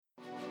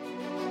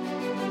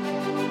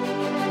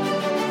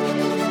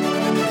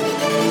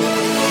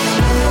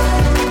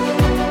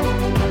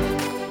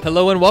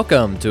Hello and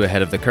welcome to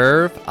Ahead of the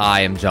Curve. I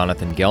am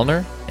Jonathan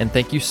Gelner, and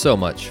thank you so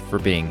much for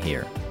being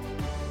here.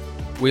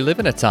 We live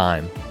in a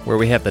time where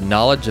we have the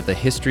knowledge of the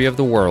history of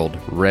the world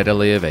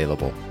readily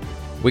available.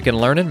 We can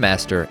learn and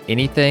master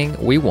anything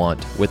we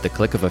want with the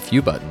click of a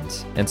few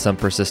buttons and some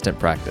persistent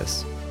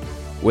practice.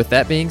 With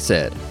that being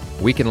said,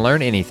 we can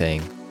learn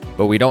anything,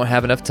 but we don't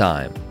have enough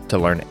time to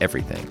learn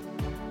everything.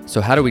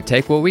 So how do we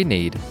take what we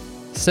need,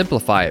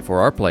 simplify it for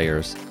our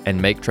players, and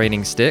make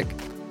training stick?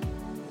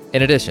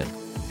 In addition,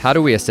 how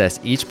do we assess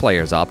each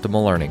player's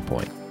optimal learning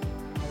point?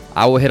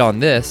 I will hit on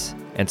this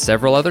and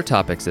several other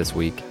topics this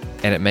week,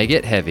 and it may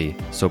get heavy,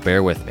 so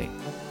bear with me.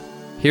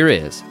 Here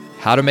is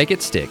How to Make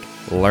It Stick,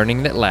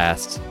 Learning That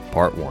Lasts,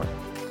 Part 1.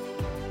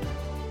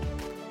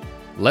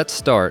 Let's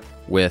start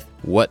with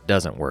what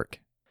doesn't work.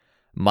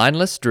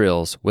 Mindless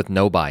drills with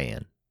no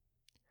buy-in.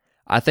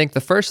 I think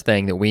the first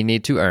thing that we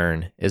need to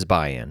earn is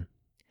buy-in.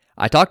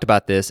 I talked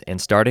about this in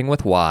Starting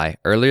With Why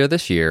earlier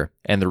this year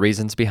and the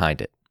reasons behind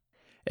it.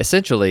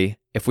 Essentially,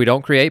 if we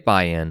don't create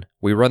buy-in,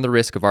 we run the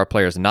risk of our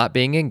players not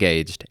being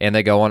engaged and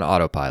they go on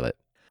autopilot.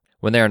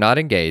 When they are not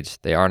engaged,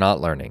 they are not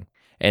learning,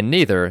 and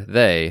neither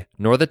they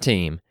nor the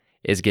team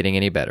is getting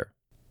any better.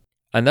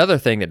 Another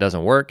thing that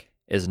doesn't work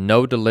is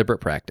no deliberate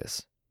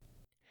practice.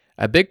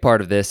 A big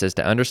part of this is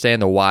to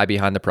understand the why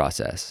behind the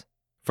process.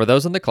 For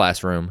those in the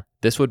classroom,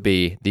 this would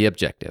be the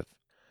objective.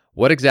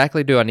 What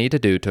exactly do I need to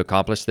do to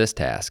accomplish this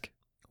task?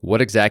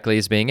 What exactly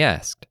is being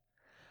asked?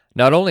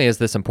 Not only is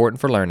this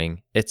important for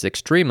learning, it's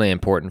extremely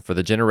important for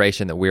the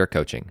generation that we are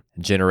coaching,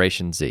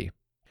 Generation Z.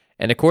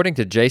 And according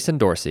to Jason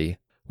Dorsey,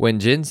 when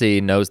Gen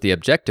Z knows the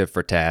objective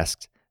for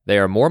tasks, they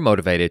are more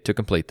motivated to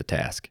complete the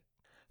task.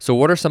 So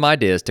what are some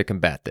ideas to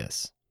combat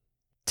this?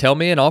 Tell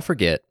me and I'll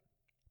forget.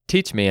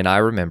 Teach me and I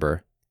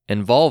remember.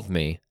 Involve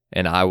me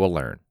and I will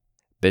learn.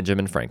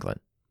 Benjamin Franklin.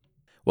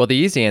 Well, the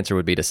easy answer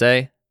would be to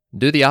say,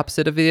 do the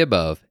opposite of the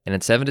above, and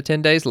in 7 to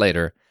 10 days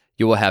later,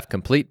 you will have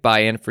complete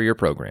buy-in for your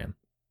program.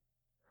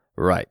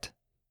 Right.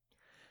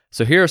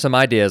 So here are some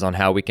ideas on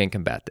how we can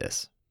combat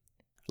this.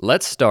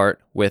 Let's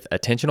start with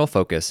attentional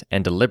focus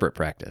and deliberate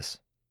practice.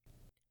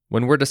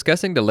 When we're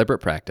discussing deliberate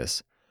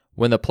practice,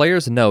 when the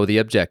players know the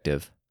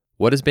objective,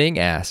 what is being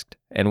asked,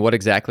 and what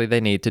exactly they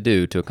need to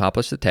do to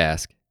accomplish the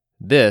task,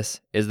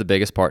 this is the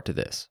biggest part to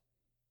this.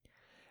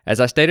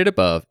 As I stated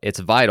above, it's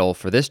vital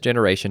for this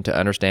generation to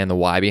understand the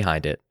why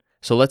behind it,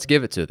 so let's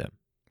give it to them.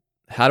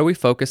 How do we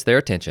focus their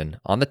attention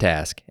on the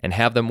task and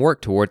have them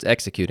work towards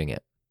executing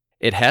it?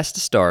 It has to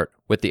start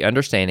with the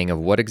understanding of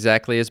what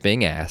exactly is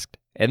being asked,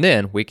 and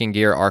then we can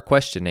gear our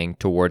questioning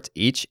towards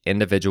each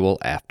individual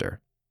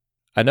after.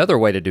 Another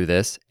way to do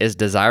this is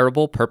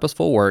desirable,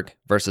 purposeful work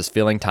versus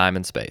filling time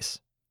and space.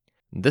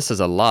 This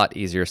is a lot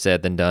easier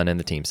said than done in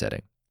the team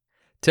setting.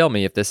 Tell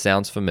me if this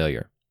sounds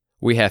familiar.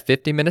 We have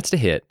 50 minutes to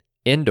hit,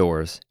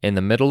 indoors, in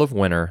the middle of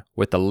winter,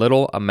 with a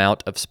little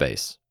amount of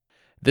space.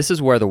 This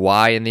is where the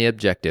why and the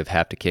objective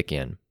have to kick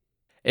in.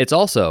 It's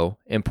also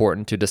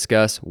important to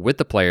discuss with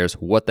the players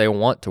what they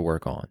want to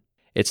work on.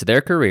 It's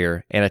their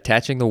career, and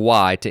attaching the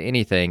why to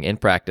anything in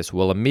practice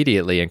will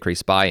immediately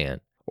increase buy-in,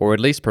 or at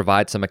least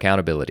provide some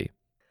accountability.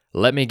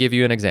 Let me give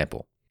you an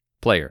example.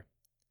 Player: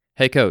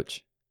 Hey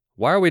coach,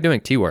 why are we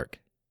doing T-work?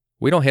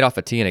 We don't hit off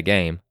a tee in a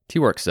game.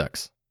 T-work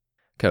sucks.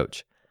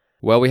 Coach: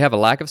 Well, we have a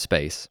lack of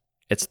space.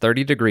 It's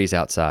 30 degrees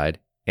outside,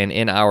 and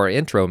in our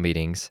intro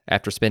meetings,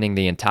 after spending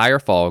the entire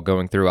fall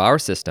going through our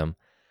system,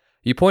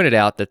 you pointed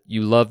out that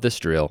you love this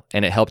drill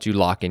and it helped you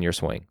lock in your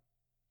swing.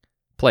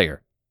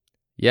 Player: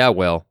 Yeah,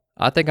 well,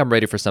 I think I'm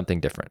ready for something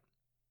different.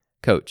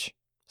 Coach: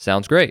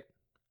 Sounds great.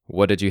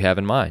 What did you have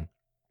in mind?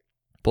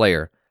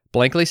 Player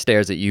blankly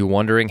stares at you,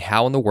 wondering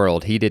how in the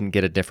world he didn't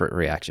get a different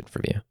reaction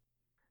from you.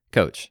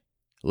 Coach: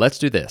 Let's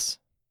do this.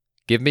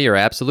 Give me your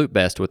absolute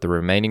best with the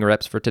remaining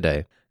reps for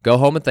today. Go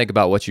home and think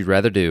about what you'd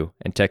rather do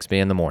and text me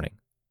in the morning.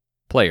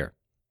 Player: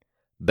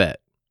 Bet.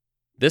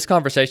 This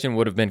conversation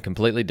would have been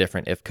completely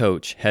different if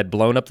Coach had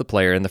blown up the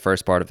player in the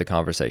first part of the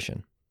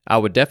conversation. I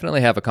would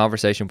definitely have a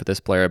conversation with this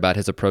player about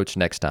his approach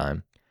next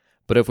time.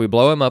 But if we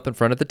blow him up in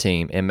front of the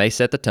team, it may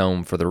set the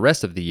tone for the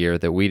rest of the year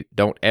that we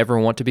don't ever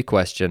want to be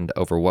questioned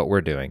over what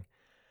we're doing,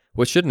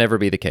 which should never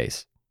be the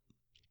case.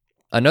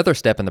 Another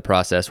step in the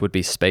process would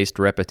be spaced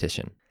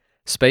repetition.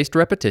 Spaced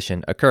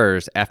repetition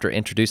occurs after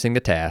introducing the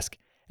task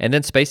and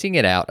then spacing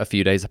it out a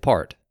few days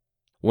apart.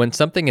 When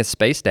something is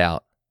spaced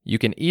out, you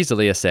can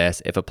easily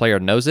assess if a player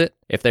knows it,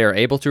 if they are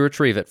able to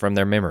retrieve it from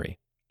their memory.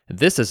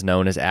 This is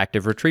known as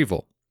active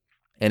retrieval.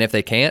 And if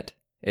they can't,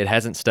 it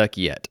hasn't stuck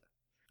yet.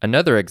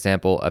 Another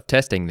example of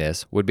testing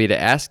this would be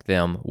to ask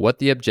them what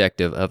the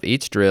objective of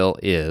each drill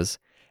is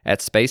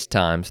at spaced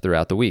times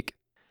throughout the week.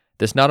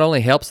 This not only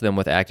helps them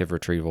with active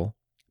retrieval,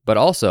 but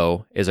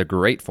also is a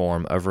great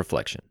form of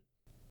reflection.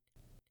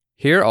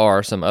 Here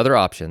are some other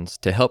options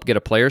to help get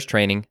a player's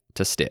training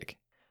to stick.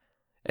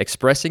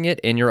 Expressing it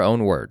in your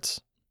own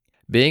words.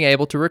 Being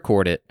able to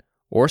record it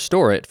or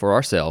store it for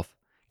ourselves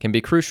can be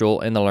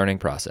crucial in the learning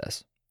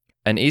process.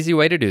 An easy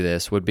way to do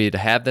this would be to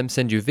have them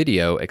send you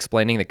video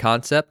explaining the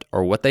concept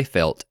or what they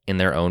felt in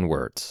their own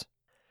words.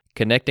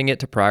 Connecting it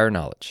to prior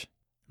knowledge.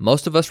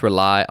 Most of us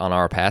rely on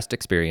our past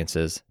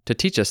experiences to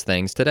teach us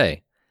things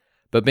today,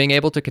 but being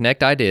able to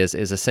connect ideas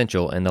is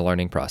essential in the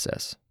learning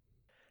process.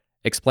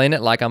 Explain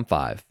it like I'm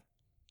 5.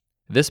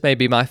 This may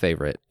be my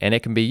favorite, and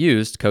it can be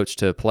used coach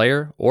to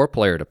player or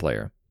player to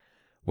player.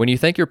 When you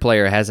think your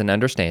player has an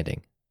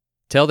understanding,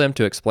 tell them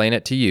to explain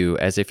it to you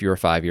as if you were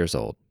 5 years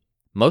old.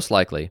 Most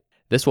likely,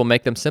 this will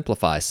make them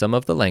simplify some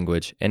of the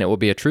language, and it will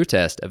be a true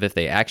test of if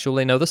they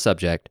actually know the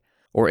subject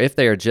or if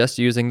they are just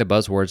using the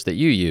buzzwords that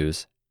you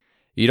use.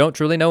 You don't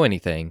truly know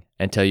anything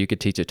until you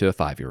could teach it to a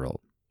 5-year-old.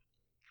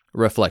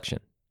 Reflection.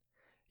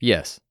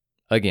 Yes,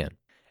 again,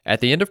 at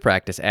the end of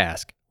practice,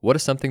 ask, what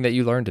is something that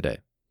you learned today?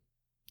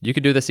 You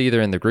could do this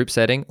either in the group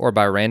setting or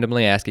by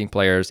randomly asking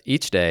players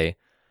each day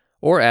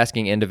or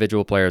asking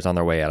individual players on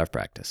their way out of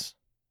practice.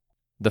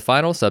 The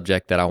final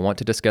subject that I want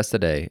to discuss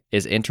today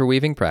is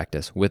interweaving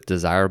practice with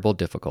desirable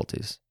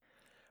difficulties.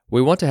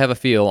 We want to have a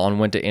feel on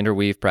when to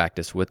interweave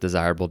practice with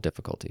desirable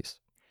difficulties.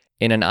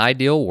 In an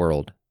ideal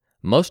world,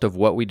 most of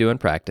what we do in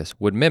practice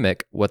would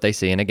mimic what they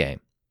see in a game.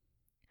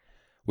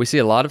 We see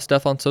a lot of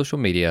stuff on social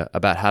media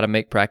about how to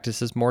make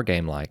practices more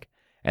game-like,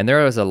 and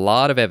there is a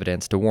lot of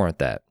evidence to warrant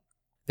that.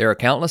 There are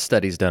countless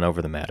studies done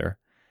over the matter,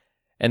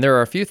 and there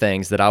are a few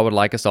things that I would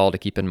like us all to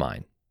keep in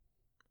mind.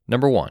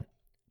 Number 1,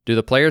 do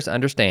the players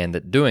understand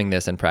that doing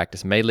this in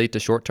practice may lead to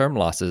short-term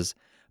losses,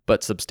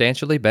 but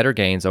substantially better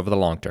gains over the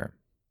long term?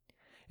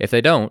 If they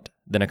don't,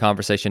 then a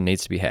conversation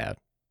needs to be had.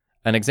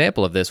 An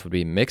example of this would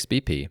be mixed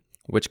BP,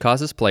 which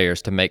causes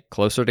players to make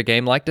closer to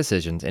game-like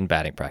decisions in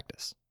batting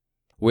practice.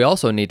 We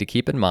also need to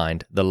keep in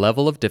mind the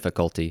level of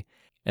difficulty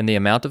and the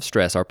amount of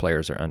stress our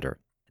players are under.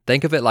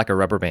 Think of it like a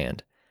rubber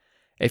band.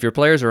 If your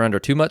players are under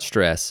too much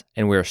stress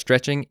and we are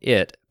stretching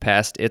it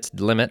past its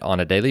limit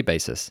on a daily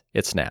basis,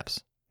 it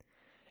snaps.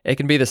 It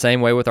can be the same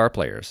way with our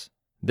players.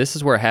 This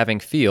is where having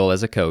feel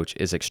as a coach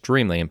is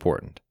extremely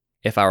important.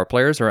 If our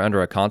players are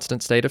under a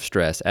constant state of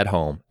stress at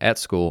home, at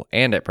school,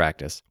 and at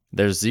practice,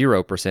 there's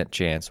 0%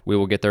 chance we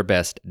will get their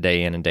best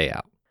day in and day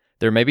out.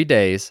 There may be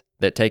days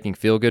that taking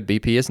feel-good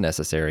BP is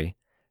necessary.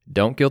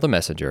 Don't kill the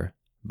messenger,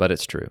 but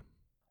it's true.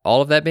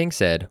 All of that being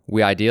said,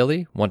 we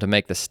ideally want to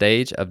make the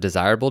stage of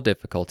desirable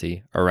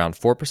difficulty around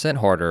 4%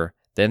 harder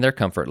than their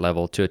comfort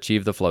level to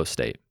achieve the flow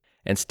state.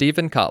 And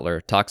Steven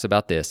Kotler talks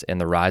about this in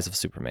The Rise of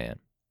Superman.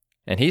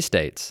 And he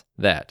states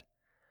that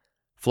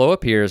flow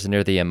appears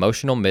near the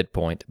emotional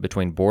midpoint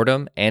between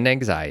boredom and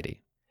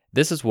anxiety.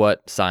 This is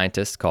what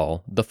scientists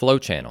call the flow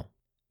channel,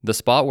 the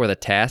spot where the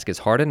task is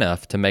hard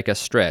enough to make us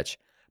stretch,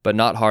 but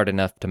not hard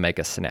enough to make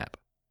us snap.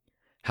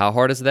 How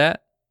hard is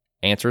that?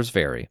 Answers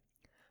vary,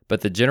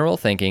 but the general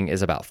thinking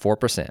is about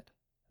 4%.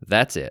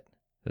 That's it.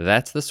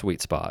 That's the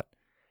sweet spot.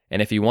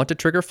 And if you want to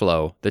trigger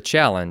flow, the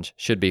challenge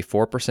should be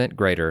 4%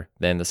 greater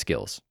than the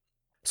skills.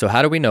 So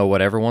how do we know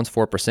what everyone's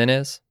 4%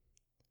 is?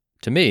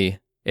 To me,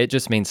 it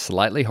just means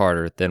slightly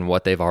harder than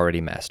what they've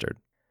already mastered.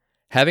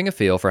 Having a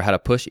feel for how to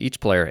push each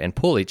player and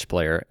pull each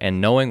player and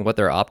knowing what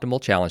their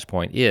optimal challenge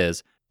point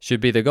is should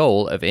be the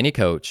goal of any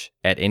coach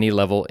at any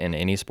level in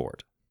any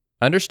sport.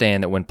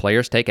 Understand that when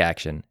players take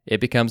action, it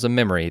becomes a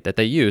memory that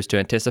they use to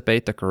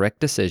anticipate the correct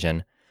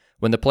decision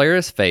when the player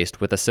is faced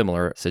with a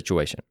similar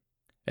situation.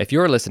 If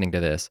you're listening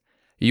to this,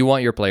 you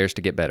want your players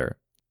to get better.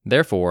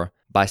 Therefore,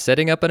 by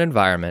setting up an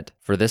environment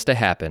for this to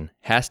happen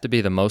has to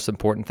be the most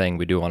important thing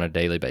we do on a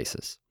daily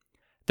basis.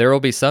 There will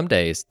be some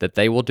days that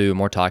they will do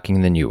more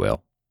talking than you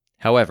will.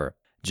 However,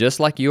 just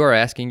like you are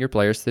asking your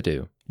players to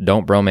do,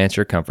 don't bromance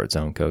your comfort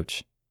zone,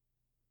 coach.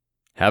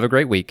 Have a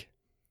great week.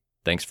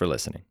 Thanks for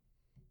listening.